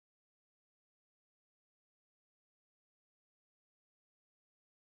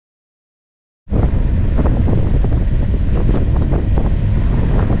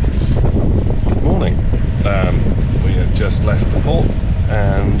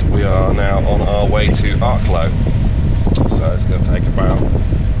we are now on our way to Arklow. So it's going to take about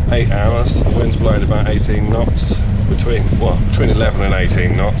 8 hours. The wind's blowing about 18 knots, between 11 and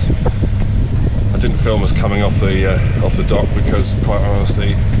 18 knots. I didn't film us coming off the dock because, quite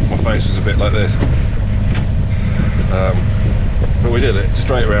honestly, my face was a bit like this. But we did it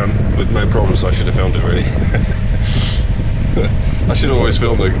straight around with no problems, so I should have filmed it really. I should always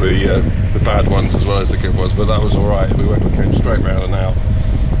film the bad ones as well as the good ones, but that was alright. We came straight round and out,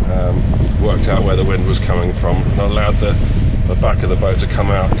 worked out where the wind was coming from, and I allowed the back of the boat to come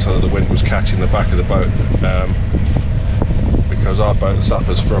out so that the wind was catching the back of the boat, because our boat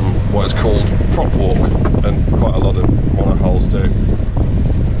suffers from what is called prop walk, and quite a lot of monohulls do.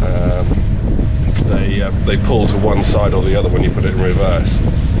 They pull to one side or the other when you put it in reverse.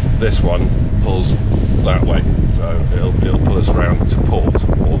 This one pulls that way, so it'll pull us around to port,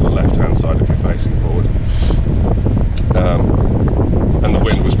 or the left hand side if you're facing forward. And the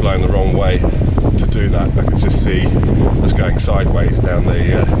wind was blowing the wrong way to do that. I could just see us going sideways down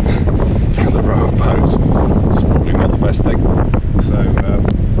the row of boats. It's probably not the best thing.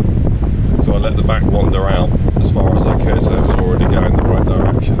 So I let the back wander out as far as I could, so it was already going the right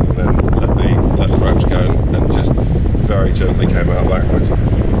direction, and then let the ropes go and just very gently came out backwards.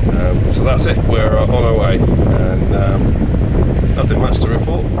 So that's it. We're on our way, and nothing much to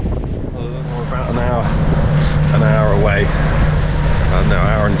report. We're about an hour away. No,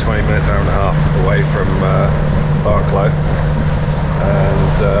 hour and 20 minutes, hour and a half away from Arklow,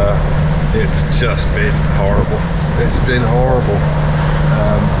 and it's just been horrible. It's been horrible.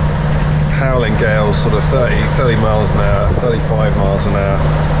 Howling gales, sort of 30 miles an hour, 35 miles an hour,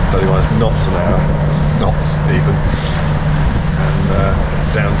 30 knots an hour, knots even, and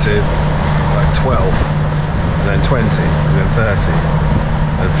down to like 12, and then 20, and then 30,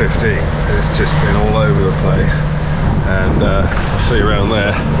 and 15. It's just been all over the place. And I'll show you around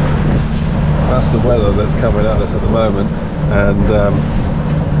there. That's the weather that's coming at us at the moment, and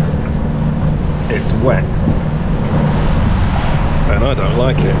it's wet, and I don't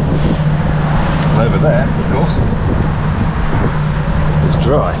like it. And over there, of course, it's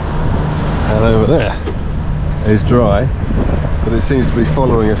dry, and over there is dry, but it seems to be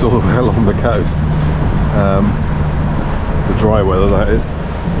following us all the way along the coast. The dry weather, that is.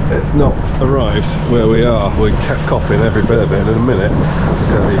 It's not arrived where we are. We kept copping every bit of it, and in a minute it's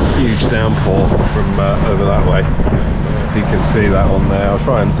going to be a huge downpour from over that way. If you can see that on there, I'll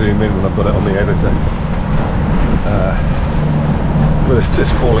try and zoom in when I've got it on the editor. But it's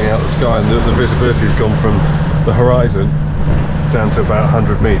just falling out of the sky, and the visibility's gone from the horizon down to about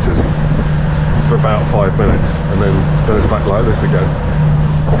 100 metres for about 5 minutes, and then it's back like this again.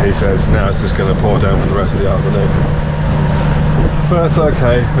 He says now it's just going to pour down for the rest of the afternoon. But that's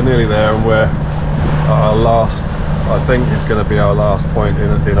okay, we're nearly there, and we're at our last, I think it's going to be our last point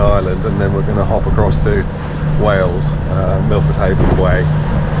in Ireland, and then we're going to hop across to Wales, Milford Haven way.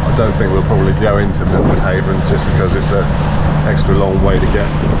 I don't think we'll probably go into Milford Haven, just because it's an extra long way to get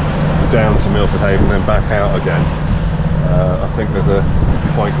down to Milford Haven and then back out again. I think there's a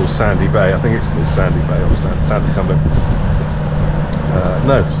point called Sandy Bay. I think it's called Sandy Bay, or Sandy something.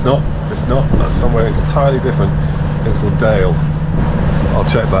 No, it's not. That's somewhere entirely different. It's called Dale. I'll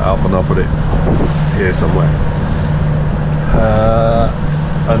check that up and I'll put it here somewhere.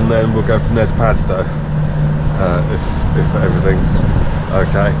 And then we'll go from there to Padstow, if everything's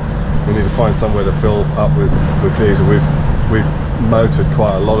okay. We need to find somewhere to fill up with diesel. We've motored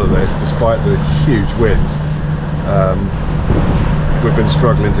quite a lot of this, despite the huge winds. We've been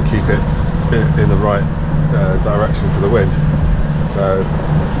struggling to keep it in the right direction for the wind. So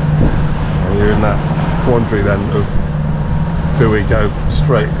you're in that quandary then of, do we go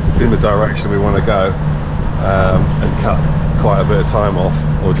straight in the direction we want to go and cut quite a bit of time off,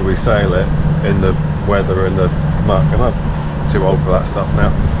 or do we sail it in the weather and the muck? And I'm too old for that stuff now.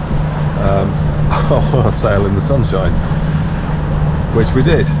 I want to sail in the sunshine, which we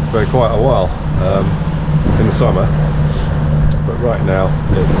did for quite a while in the summer, but right now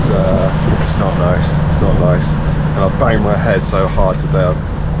it's not nice. It's not nice, and I've banged my head so hard today.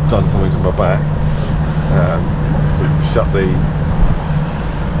 I've done something to my back. Shut the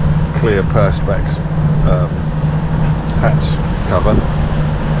clear perspex hatch cover.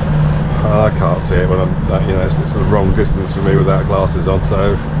 I can't see it when I'm, it's the wrong distance for me without glasses on,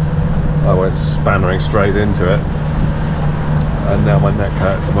 so I went spannering straight into it, and now my neck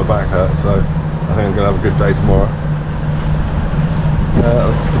hurts and my back hurts, so I think I'm going to have a good day tomorrow.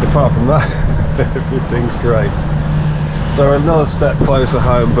 But apart from that, everything's great. So we're another step closer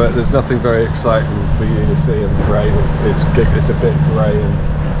home, but there's nothing very exciting for you to see, I'm afraid. It's a bit grey and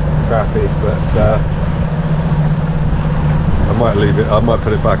crappy, but I might leave it, I might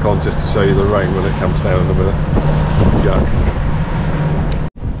put it back on just to show you the rain when it comes down in a minute. Yuck.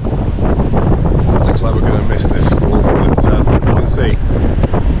 Looks like we're going to miss this squall, but you can see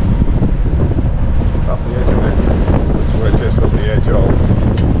that's the edge of it, which we're just on the edge of,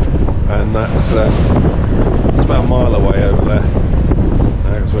 and that's it's about a mile away over there,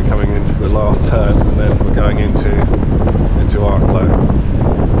 because we're coming into the last turn, and then we're going into Arklow,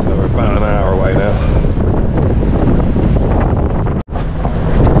 so we're about an hour away now.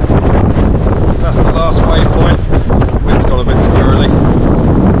 That's the last waypoint. Wind's got a bit squirrely.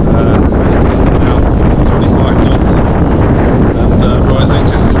 It's now 25 knots and rising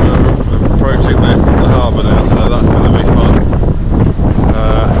just as we're approaching the harbour now, so that's going to be fun.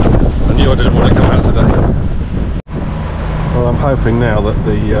 I knew I didn't want to come out today. Well, I'm hoping now that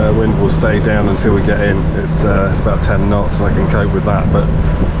the wind will stay down until we get in. It's about 10 knots and I can cope with that, but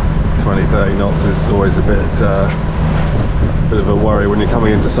 20-30 knots is always a bit of a worry when you're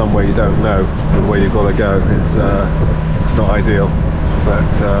coming into somewhere you don't know and where you've got to go. It's not ideal, but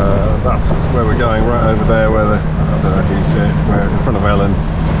that's where we're going, right over there where I don't know if you can see it, we're in front of Ellen.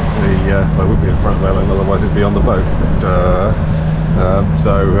 Well, it would be in front of Ellen, otherwise it'd be on the boat.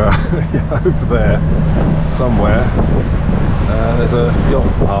 Yeah, over there somewhere there's a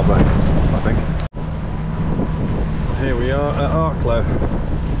yacht harbour, I think. Here we are at Arklow.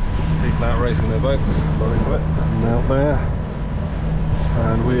 People out racing their boats, and out there.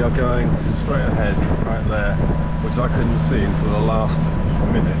 And we are going straight ahead, right there, which I couldn't see until the last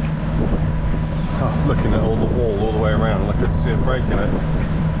minute. So I was looking at all the wall all the way around and I couldn't see a break in it.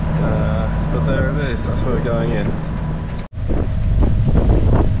 But there it is, that's where we're going in.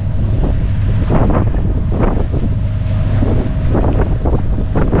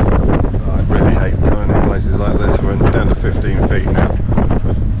 Oh, I really hate going in places like this. We're down to 15 feet now.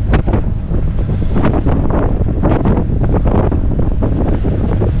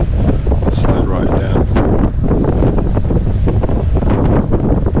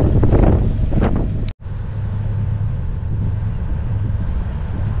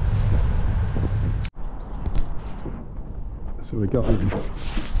 So we got into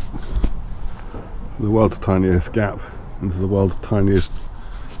the world's tiniest gap into the world's tiniest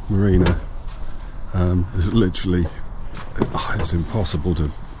marina. It's literally, it's impossible to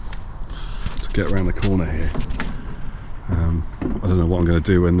get around the corner here. I don't know what I'm going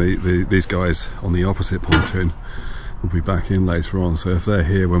to do when these guys on the opposite pontoon will be back in later on. So if they're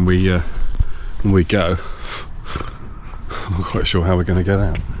here when we go, I'm not quite sure how we're going to get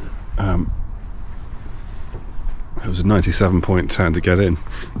out. It was a 97-point turn to get in,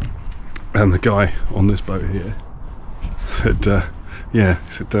 and the guy on this boat here said,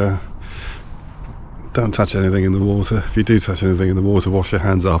 don't touch anything in the water. If you do touch anything in the water, wash your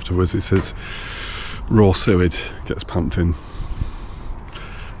hands afterwards. It says raw sewage gets pumped in.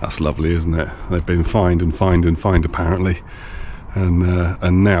 That's lovely, isn't it? They've been fined and fined and fined apparently,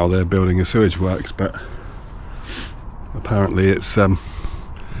 and now they're building a sewage works, but apparently it's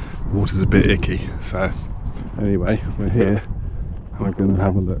water's a bit icky. So anyway, we're here and we're going to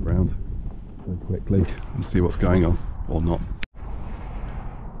have a look round very quickly and see what's going on, or not.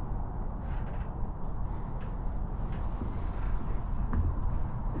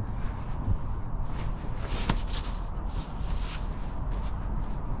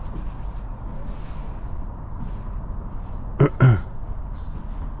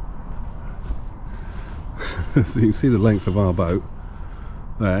 So you can see the length of our boat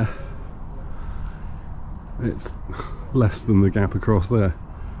there. It's less than the gap across there,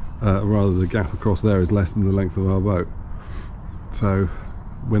 rather the gap across there is less than the length of our boat. So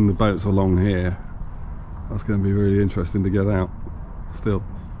when the boat's along here, that's going to be really interesting to get out. Still,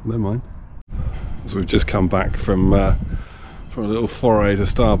 never mind. So we've just come back from a little foray to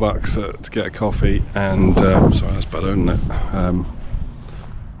Starbucks to get a coffee and sorry, that's better, isn't it?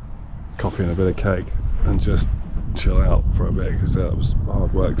 Coffee and a bit of cake, and just chill out for a bit because that was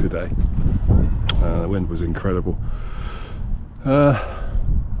hard work today. The wind was incredible, and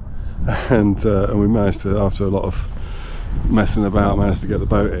we managed to, after a lot of messing about, managed to get the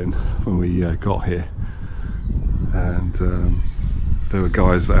boat in when we got here. And there were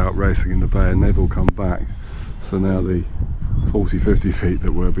guys out racing in the bay and they've all come back, so now the 40-50 feet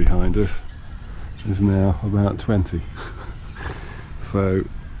that were behind us is now about 20. So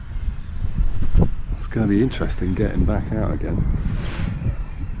it's going to be interesting getting back out again.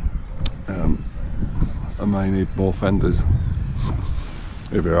 I may need more fenders.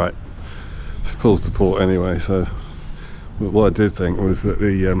 It'll be right. It pulls to port anyway, so what I did think was that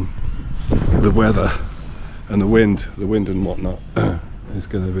the weather and the wind and whatnot is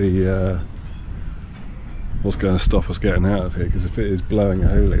going to be what's going to stop us getting out of here, because if it is blowing a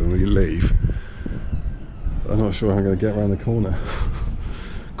hoolie when we leave, I'm not sure I'm going to get around the corner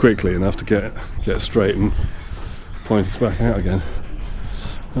quickly enough to get straight and point us back out again.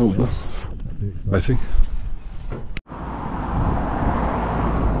 Oh, that'd be exciting.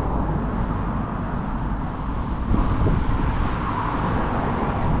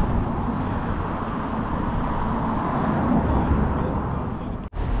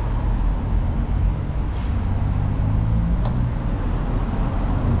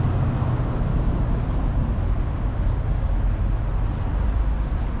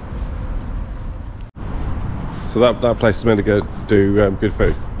 So that place is meant to go do good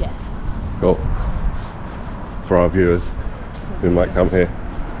food? Yes. Cool. For our viewers who might come here.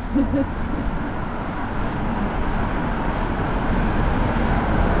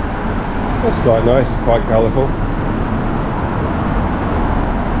 That's quite nice, quite colourful.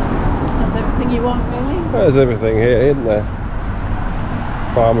 That's everything you want, really? There's everything here, isn't there?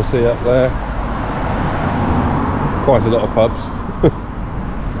 Pharmacy up there. Quite a lot of pubs.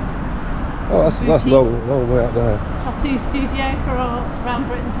 Oh, that's long way up there. Tattoo studio for our Round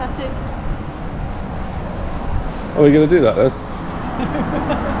Britain tattoo. Are we going to do that then?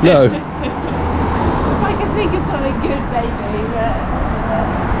 No. If I can think of something good, maybe.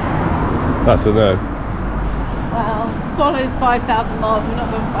 That's a no. Well, Swallow's 5,000 miles. We're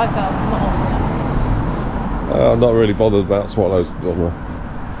not going 5,000 miles. I'm not really bothered about swallows on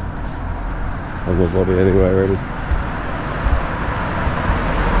my body anyway, really.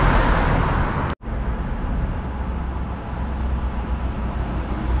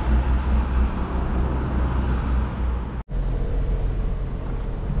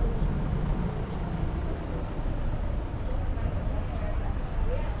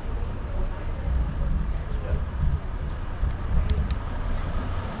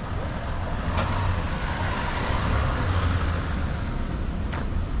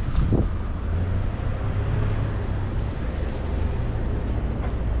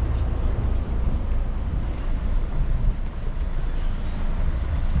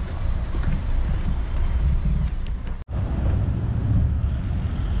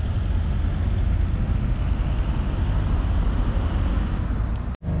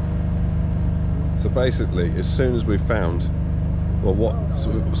 So basically, as soon as we found, well, what? So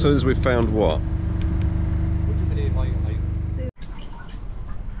as soon as we found what?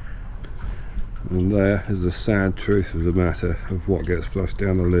 And there is the sad truth of the matter of what gets flushed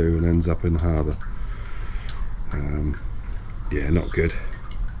down the loo and ends up in the harbour. Yeah, not good.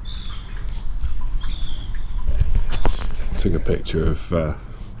 Took a picture of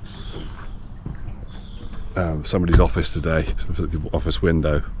somebody's office today, the office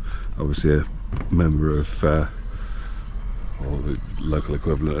window. Obviously a member of or the local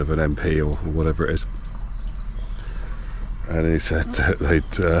equivalent of an MP or whatever it is, and he said that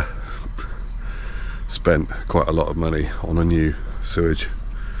they'd spent quite a lot of money on a new sewage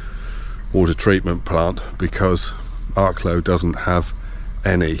water treatment plant because Arklow doesn't have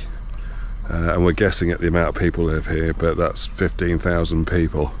any, and we're guessing at the amount of people live here, but that's 15,000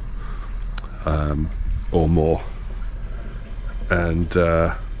 people or more, and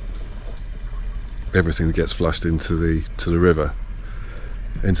everything that gets flushed into the river.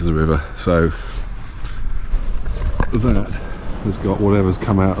 So that has got whatever's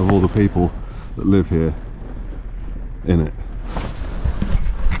come out of all the people that live here in it.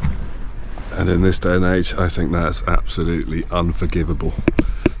 And in this day and age, I think that's absolutely unforgivable.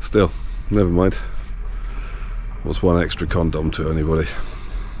 Still, never mind. What's one extra condom to anybody?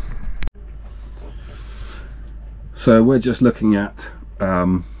 So we're just looking at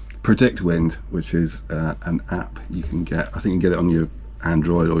Predict Wind, which is an app you can get. I think you can get it on your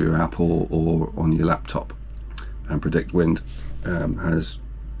Android or your Apple or on your laptop. And Predict Wind has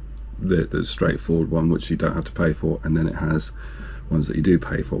the straightforward one, which you don't have to pay for, and then it has ones that you do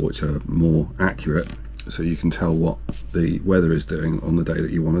pay for, which are more accurate, so you can tell what the weather is doing on the day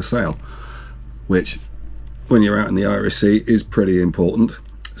that you want to sail, which when you're out in the Irish Sea is pretty important.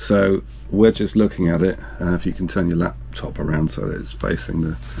 So we're just looking at it. If you can turn your laptop around so that it's facing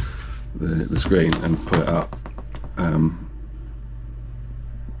the screen and put it up.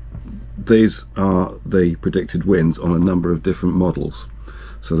 These are the predicted winds on a number of different models.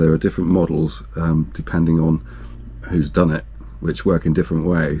 So there are different models depending on who's done it, which work in different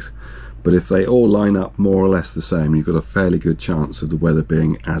ways. But if they all line up more or less the same, you've got a fairly good chance of the weather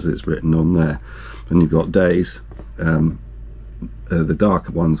being as it's written on there. And you've got days. The dark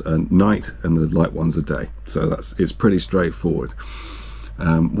ones are night and the light ones are day, so it's pretty straightforward.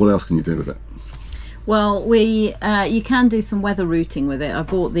 What else can you do with it? Well, you can do some weather routing with it. I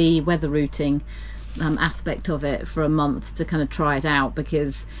bought the weather routing aspect of it for a month to kind of try it out,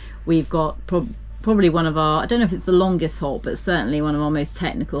 because we've got probably one of our, I don't know if it's the longest hop, but certainly one of our most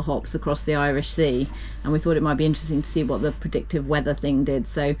technical hops across the Irish Sea, and we thought it might be interesting to see what the predictive weather thing did.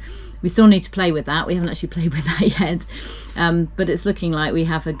 So we still need to play with that. We haven't actually played with that yet, but it's looking like we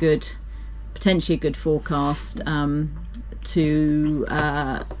have a good, potentially a good forecast to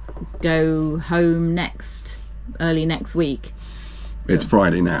go home early next week. It's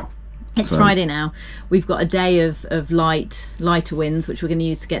Friday now. It's Friday now. We've got a day of lighter winds, which we're going to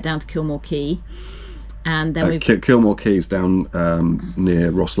use to get down to Kilmore Quay, and then Kilmore Quay's down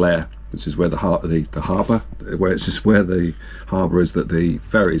near Rosslare, which is where the harbour, where it's just where the harbour is that the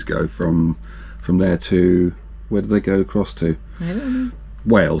ferries go from there to, where do they go across to? I don't know.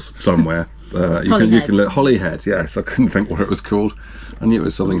 Wales somewhere. You can look Holyhead. Yes, I couldn't think what it was called. I knew it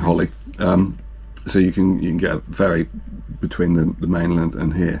was something Holly. So you can get a ferry between the mainland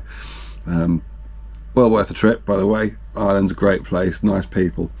and here. Well worth a trip, by the way. Ireland's a great place, nice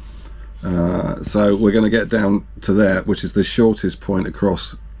people. So we're going to get down to there, which is the shortest point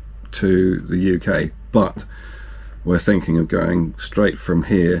across to the UK, but we're thinking of going straight from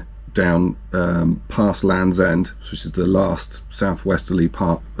here down past Land's End, which is the last southwesterly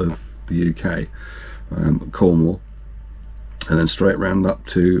part of the UK, Kilmore, and then straight round up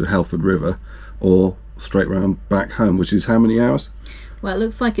to the Howth River, or straight round back home, which is how many hours? Well, it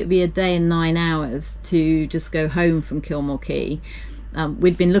looks like it'd be a day and 9 hours to just go home from Kilmore Quay.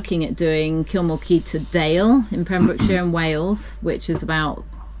 We'd been looking at doing Kilmore Quay to Dale in Pembrokeshire and Wales, which is about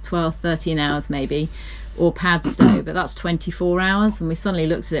 12-13 hours maybe, or Padstow, but that's 24 hours. And we suddenly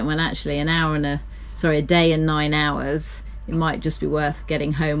looked at it and went, actually a day and 9 hours, it might just be worth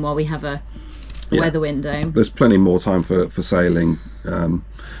getting home while we have a weather window. There's plenty more time for sailing.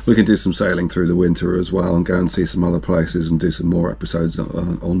 We can do some sailing through the winter as well, and go and see some other places and do some more episodes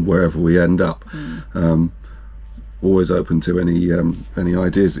on wherever we end up. Always open to any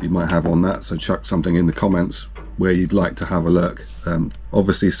ideas that you might have on that, so chuck something in the comments where you'd like to have a look.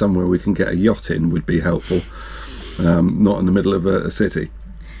 Obviously somewhere we can get a yacht in would be helpful, not in the middle of a city.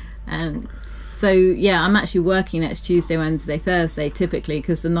 So yeah, I'm actually working next Tuesday, Wednesday, Thursday typically,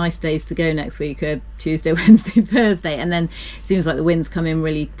 because the nice days to go next week are Tuesday, Wednesday, Thursday, and then it seems like the winds come in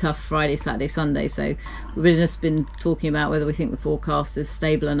really tough Friday, Saturday, Sunday. So we've just been talking about whether we think the forecast is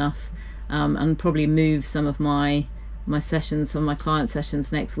stable enough, and probably move some of my sessions, some of my client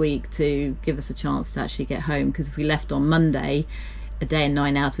sessions next week, to give us a chance to actually get home, because if we left on Monday, a day and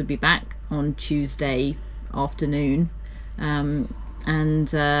 9 hours, we'd be back on Tuesday afternoon,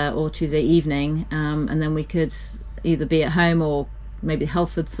 or Tuesday evening, and then we could either be at home or maybe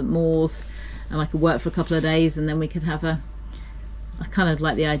Helford, St Mawes, and I could work for a couple of days, and then we could have I kind of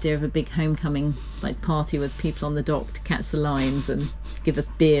like the idea of a big homecoming party with people on the dock to catch the lines and give us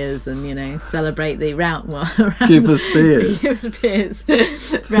beers and celebrate the round. Give us beers. Give us beers.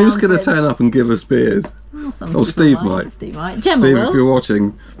 Who's going to turn up and give us beers? Well, Steve might. Steve might. Gemma Steve, will. if you're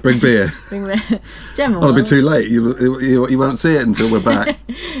watching, bring beer. Bring beer. Gemma will. It'll be too late. You won't see it until we're back.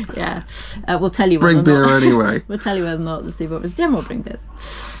 Yeah, we'll tell you. Bring beer anyway. We'll tell you whether or not the Steve was. Gemma will bring beers.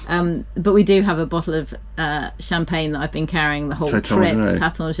 But we do have a bottle of champagne that I've been carrying the whole trip,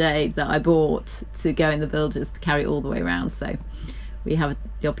 Tatange, that I bought to go in the bilges to carry all the way around. So we have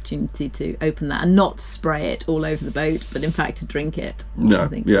the opportunity to open that and not spray it all over the boat, but in fact to drink it. I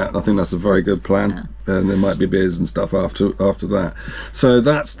think that's a very good plan. Yeah. And there might be beers and stuff after that. So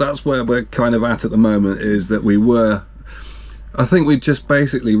that's where we're kind of at the moment, is that I think we just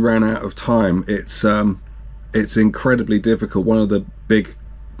basically ran out of time. It's incredibly difficult. One of the big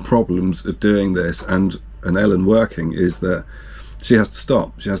problems of doing this and Ellen working is that she has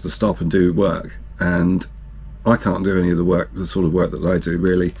to stop and do work, and I can't do any of the sort of work that I do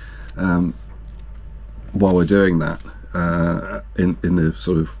really while we're doing that, in the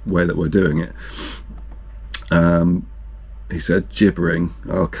sort of way that we're doing it. He said gibbering.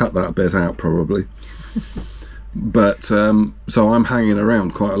 I'll cut that bit out probably. But so I'm hanging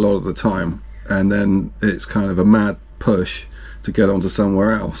around quite a lot of the time, and then it's kind of a mad push to get onto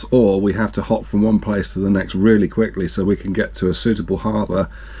somewhere else, or we have to hop from one place to the next really quickly so we can get to a suitable harbour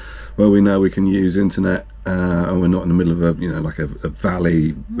where we know we can use internet, and we're not in the middle of a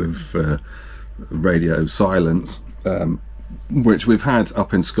valley of radio silence, which we've had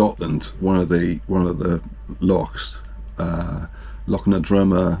up in Scotland. One of the lochs, Loch na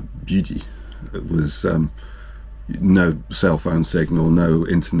Drummer Beauty, it was no cell phone signal, no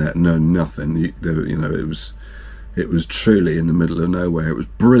internet, no nothing. It was truly in the middle of nowhere. It was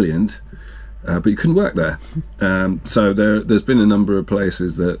brilliant, but you couldn't work there. So there's been a number of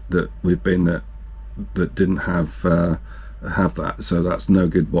places that we've been that didn't have that. So that's no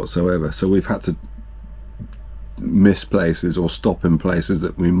good whatsoever. So we've had to miss places or stop in places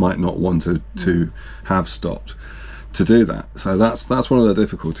that we might not want to have stopped to do that. So that's one of the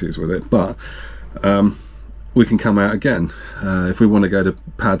difficulties with it. But we can come out again if we want to go to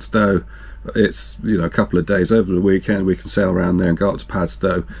Padstow. It's, you know, a couple of days over the weekend. We can sail around there and go up to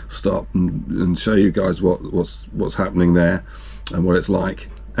Padstow, stop and show you guys what's happening there and what it's like,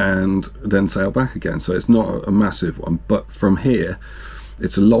 and then sail back again. So it's not a massive one, but from here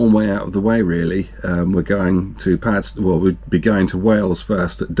it's a long way out of the way, really. We're going to we'd be going to Wales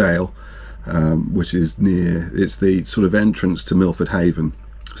first at Dale, which is it's the sort of entrance to Milford Haven,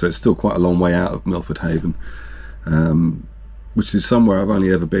 so it's still quite a long way out of Milford Haven, which is somewhere I've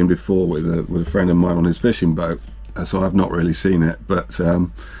only ever been before with a friend of mine on his fishing boat, so I've not really seen it. But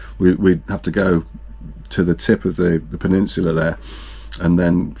we'd have to go to the tip of the peninsula there, and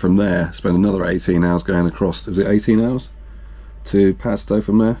then from there spend another 18 hours going across. Was it 18 hours to Padstow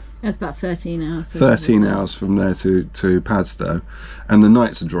from there? That's about 13 hours. 13 hours from there to Padstow, and the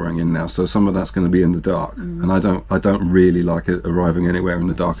nights are drawing in now, so some of that's going to be in the dark, and I don't really like it arriving anywhere in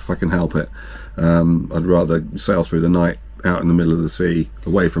the dark if I can help it. I'd rather sail through the night out in the middle of the sea,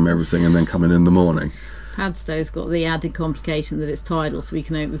 away from everything, and then come in the morning. Padstow's got the added complication that it's tidal, so we've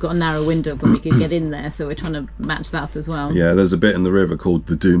got a narrow window of when we can get in there, so we're trying to match that up as well. Yeah, there's a bit in the river called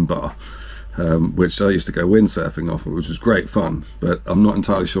the Doom Bar, which I used to go windsurfing off of, which was great fun, but I'm not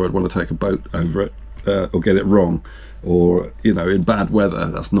entirely sure I'd want to take a boat over it or get it wrong, or, you know, in bad weather.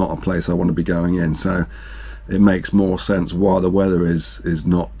 That's not a place I want to be going in. So it makes more sense while the weather is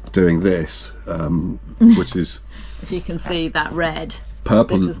not doing this, which is, if you can see that red,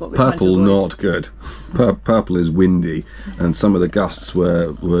 purple not good. Purple is windy, and some of the gusts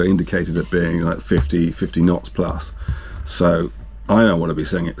were indicated at being like 50 knots plus. So I don't want to be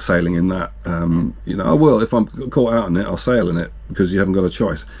sailing in that. You know, I will, if I'm caught out in it, I'll sail in it, because you haven't got a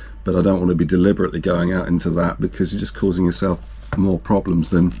choice. But I don't want to be deliberately going out into that, because you're just causing yourself more problems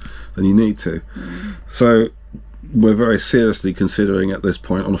than you need to. So we're very seriously considering at this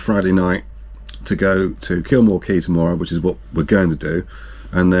point on a Friday night to go to Kilmore Quay tomorrow, which is what we're going to do,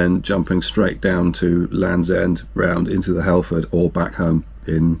 and then jumping straight down to Land's End, round into the Helford, or back home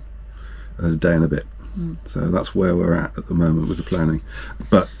in a day and a bit. So that's where we're at the moment with the planning.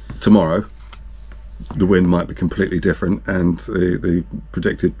 But tomorrow the wind might be completely different, and the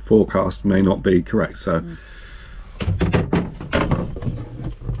predicted forecast may not be correct. So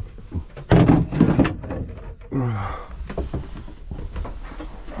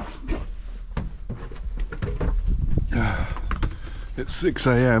it's 6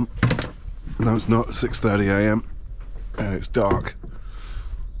 AM. No, it's not. 6:30 AM, and it's dark,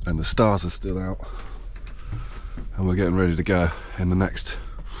 and the stars are still out, and we're getting ready to go in the next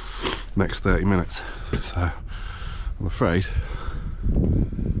 30 minutes. So I'm afraid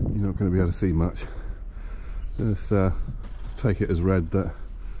you're not going to be able to see much. Just take it as read that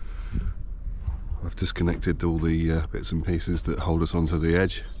I've disconnected all the bits and pieces that hold us onto the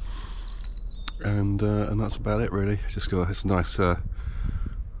edge, and that's about it, really. Just got this nice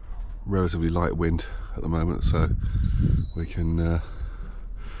relatively light wind at the moment, so we can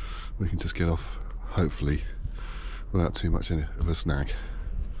just get off, hopefully without too much of a snag.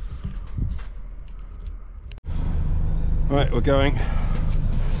 Right, we're going.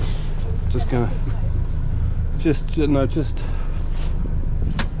 Just gonna just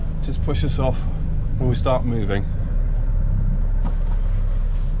push us off when we start moving.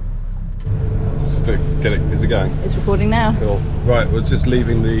 Get it. Is it going? It's recording now. Cool. Right, we're just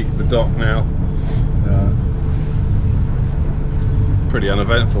leaving the dock now. Pretty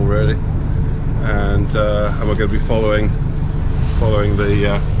uneventful, really, and we're going to be following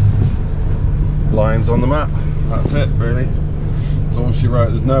the lines on the map. That's it, really. That's all she wrote.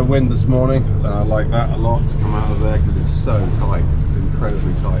 There's no wind this morning, and I like that a lot, to come out of there, because it's so tight. It's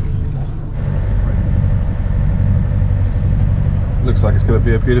incredibly tight. Looks like it's going to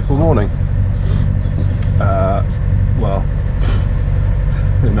be a beautiful morning. Well,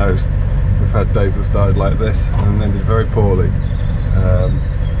 who knows? We've had days that started like this and ended very poorly.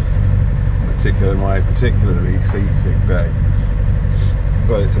 My particularly seasick day.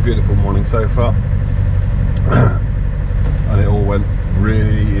 But it's a beautiful morning so far, and it all went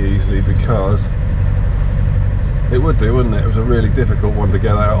really easily, because it would do, wouldn't it? It was a really difficult one to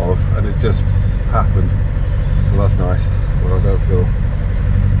get out of, and it just happened. So that's nice. Well, I don't feel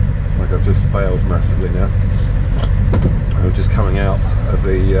like I've just failed massively now. I'm just coming out of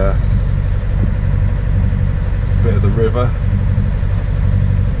the bit of the river,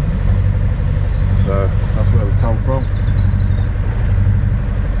 so that's where we've come from.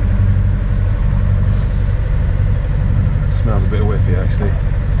 It smells a bit whiffy, actually. I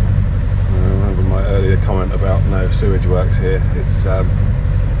remember my earlier comment about no sewage works here. It's the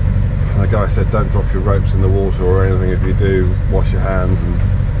guy said don't drop your ropes in the water or anything. If you do, wash your hands. And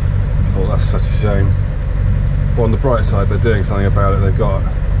I thought that's such a shame. But on the bright side, they're doing something about it. They've got a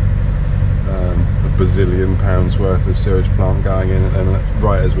bazillion pounds worth of sewage plant going in, and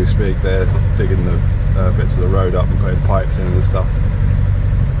right as we speak, they're digging the bits of the road up and putting pipes in and stuff.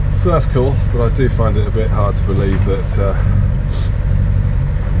 So that's cool, but I do find it a bit hard to believe that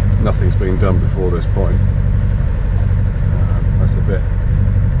nothing's been done before this point. That's a bit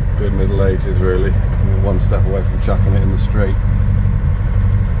Middle Ages, really. We're one step away from chucking it in the street.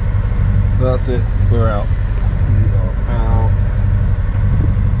 But that's it, we're out. We are out.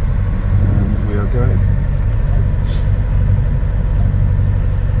 And we are going.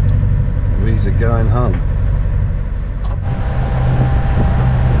 We're going home.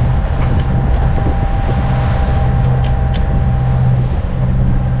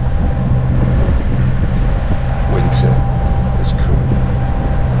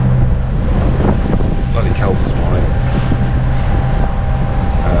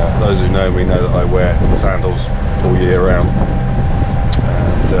 Those who know me know that I wear sandals all year round,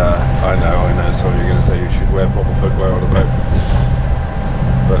 and I know some of you are going to say you should wear proper footwear on a boat,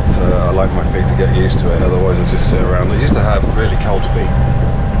 but I like my feet to get used to it, otherwise I just sit around. I used to have really cold feet,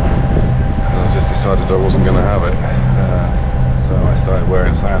 and I just decided I wasn't going to have it, so I started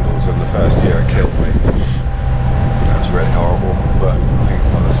wearing sandals, and the first year it killed me. That was really horrible, but I think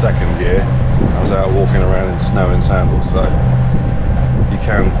by the second year I was out walking around in snow in sandals, so you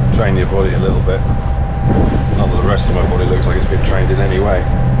can train your body a little bit. Not that the rest of my body looks like it's been trained in any way.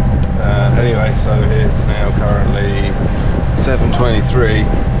 Anyway, so it's now currently 7:23.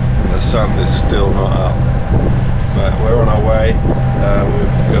 The sun is still not up, but we're on our way.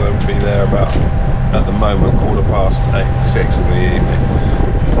 We're going to be there about, at the moment, 6:15 in the evening.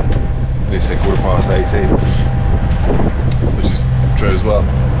 At least say 18:15, which is true as well.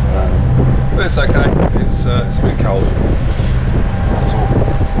 But it's okay. It's a bit cold. That's all.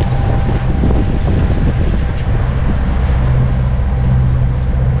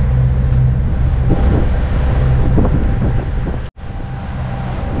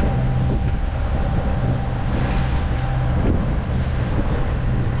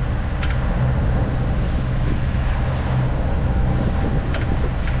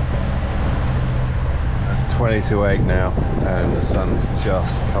 It's 20 to 8 now, and the sun's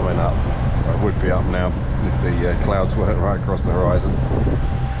just coming up. It would be up now if the clouds weren't right across the horizon.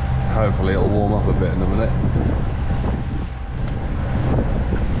 Hopefully it'll warm up a bit in a minute.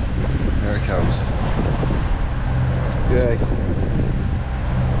 Here it comes. Yay.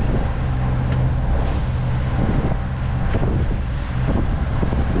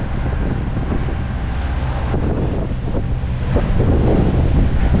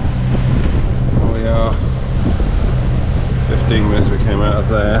 Here we are. 15 minutes we came out of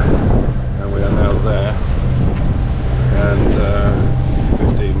there. We are now there, and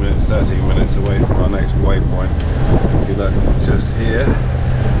 15 minutes, 13 minutes away from our next waypoint. If you look just here,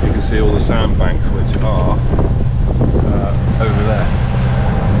 you can see all the sandbanks which are over there.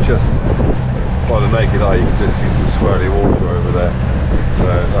 Just by the naked eye you can just see some swirly water over there. So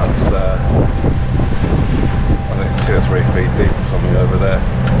that's, I think it's 2 or 3 feet deep or something over there.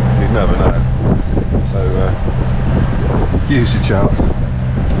 So you never know. So use your chance.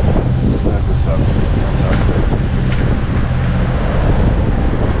 There's the sun. Fantastic.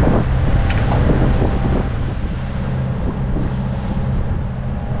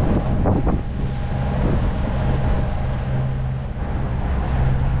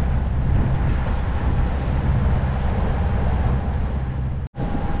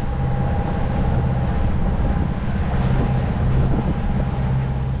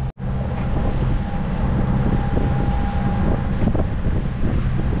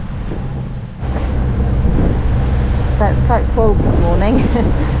 It's quite cold this morning,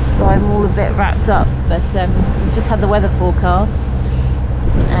 so I'm all a bit wrapped up, but we've just had the weather forecast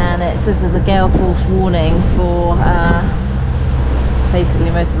and it says there's a gale force warning for basically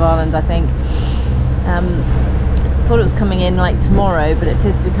most of Ireland, I think. Thought it was coming in like tomorrow, but it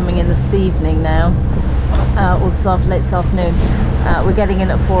appears to be coming in this evening now, or late this afternoon. We're getting in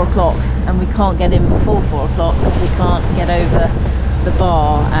at 4 o'clock and we can't get in before 4 o'clock because we can't get over the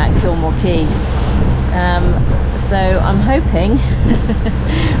bar at Kilmore Quay. So I'm hoping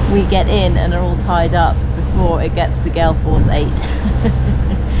we get in and are all tied up before it gets to gale force 8.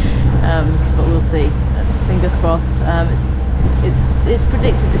 But we'll see. Fingers crossed. It's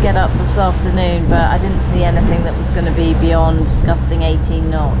predicted to get up this afternoon, but I didn't see anything that was going to be beyond gusting 18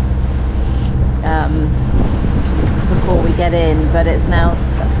 knots before we get in, but it's now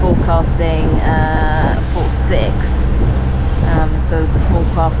forecasting force 6. So there's a small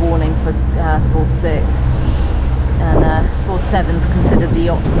craft warning for force 6. And force 7 is considered the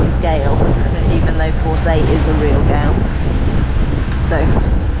optimum gale, even though force 8 is a real gale. So,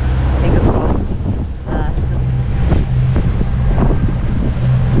 fingers crossed.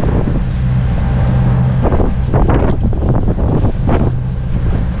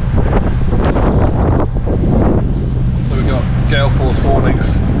 So we've got gale force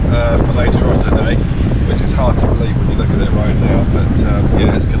warnings for later on today, which is hard to believe when you look at it right now, but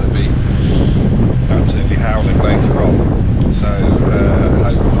yeah, it's going to be absolutely howling later on, so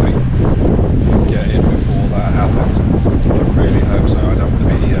hopefully get in before that happens. I really hope so. I don't want to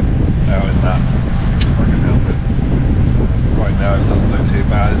be out in that if I can help it. Right now it doesn't look too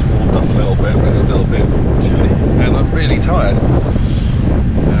bad, it's warmed up a little bit, but it's still a bit chilly and I'm really tired,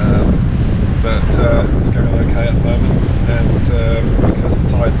 but it's going okay at the moment, and because the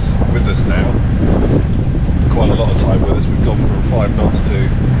tide's with us now, quite a lot of tide with us, we've gone from 5 knots to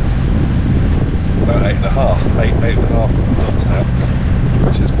about 8.5 knots now,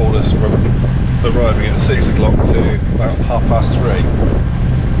 which has brought us from arriving at 6 o'clock to about 3:30.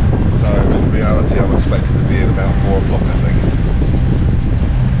 So in reality I'm expected to be in about 4 o'clock, I think.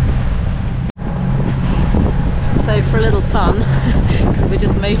 So for a little fun, because we're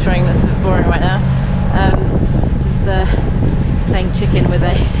just motoring, that's a bit boring right now, just playing chicken with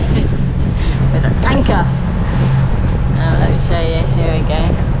a with a tanker. Let me show you, here we go.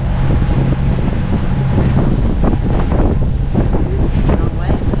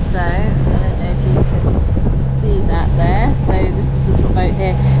 So, I don't know if you can see that there. So this is this little boat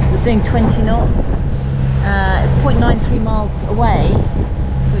here. So it's doing 20 knots. It's 0.93 miles away,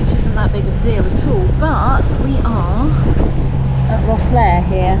 which isn't that big of a deal at all. But we are at Rosslare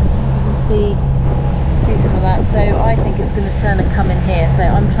here. You can see some of that. So I think it's going to turn and come in here. So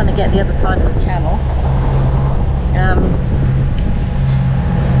I'm trying to get the other side of the channel. I'm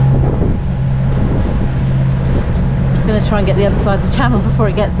going to try and get the other side of the channel before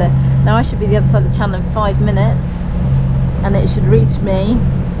it gets there. Now I should be the other side of the channel in 5 minutes, and it should reach me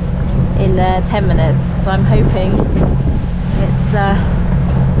in 10 minutes. So I'm hoping it's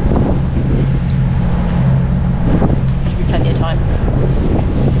should be plenty of time.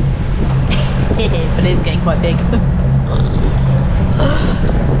 But it is getting quite big.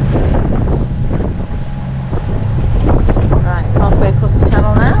 Right, halfway across the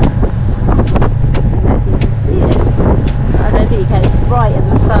channel now. I don't think you can, it's bright in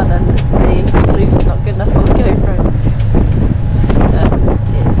the sun and the resolution's not good enough on the GoPro.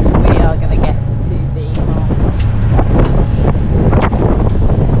 We are going to get to the mark.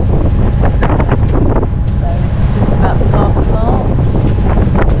 So just about to pass the mark,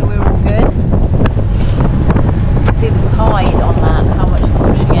 so we're all good. You can see the tide on that, how much it's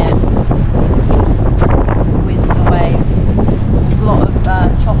pushing in. The wind and the waves. There's a lot of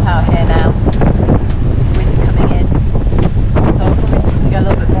chop out here now. Go a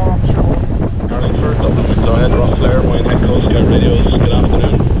little bit more offshore. So ahead Rosslare, Wine Head Coast Guard radios, good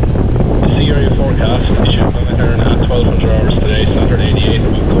afternoon. The sea area forecast issued by Metern at 1200 hours today, Saturday the 8th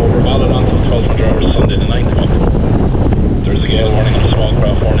of October, valid until 1200 hours Sunday the 9th of October. There is a gale warning and a small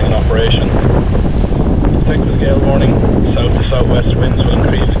craft warning in operation. Texas gale warning, south to southwest winds will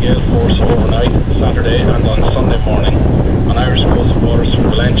increase to gale force overnight, Saturday and on Sunday morning on Irish coast waters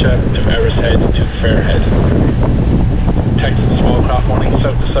from Valentia to Erris Head to Fairhead. Texas small craft warning,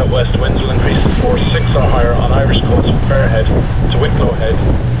 south to southwest winds will increase to force 6 or higher on Irish coast from Fairhead to Wicklow Head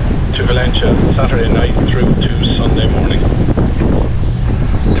to Valentia Saturday night through to Sunday morning.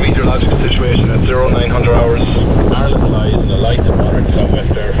 The meteorological situation at 0900 hours, Ireland lies in a light to moderate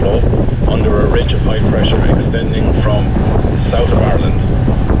southwest airflow under a ridge of high pressure extending from the south of Ireland.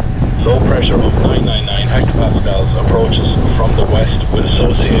 Low pressure of 999 hectopascals approaches from the west with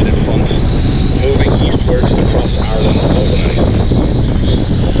associated fronts moving eastward across Ireland overnight.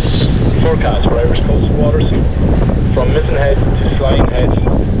 Forecast for Irish coast waters from Mittenhead to Slyne Head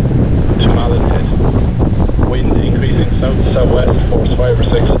to Malin Head. Wind increasing south to southwest force 5 or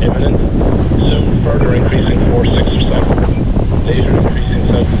 6 imminent, soon further increasing force 6 or 7. Later increasing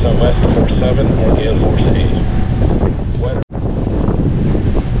south to southwest force 7 or gale force 8. Weather.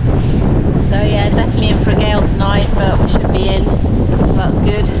 So yeah, definitely in for a gale tonight, but we should be in, so that's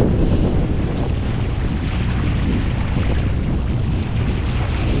good.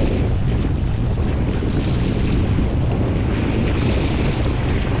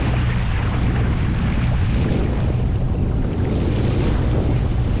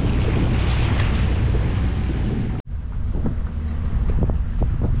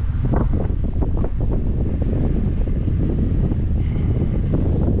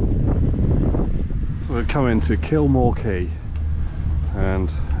 come into Kilmore Quay, and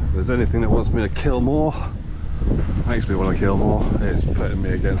if there's anything that wants me to kill more, makes me want to kill more, it's putting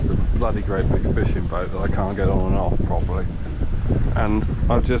me against a bloody great big fishing boat that I can't get on and off properly. And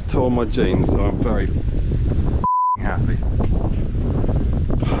I've just torn my jeans, so I'm very happy.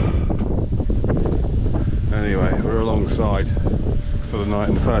 Anyway, we're alongside for the night,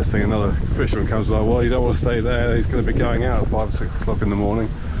 and the first thing another fisherman comes along, well, you don't want to stay there, he's going to be going out at 5 or 6 o'clock in the morning.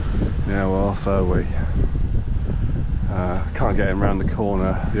 Yeah, well, so are we. Can't get him round the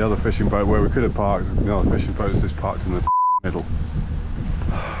corner. The other fishing boat where we could have parked, the other fishing boat's just parked in the middle.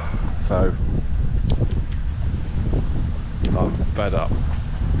 So I'm fed up.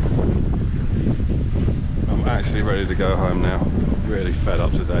 I'm actually ready to go home now. Really fed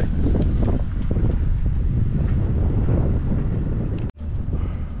up today.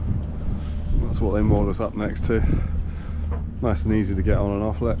 That's what they moored us up next to. Nice and easy to get on and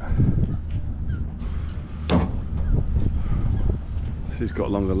off, look. She's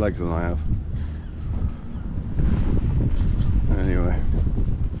got longer legs than I have. Anyway.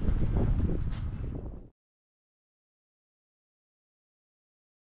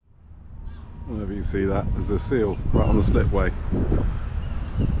 I don't know if you can see that. There's a seal right on the slipway.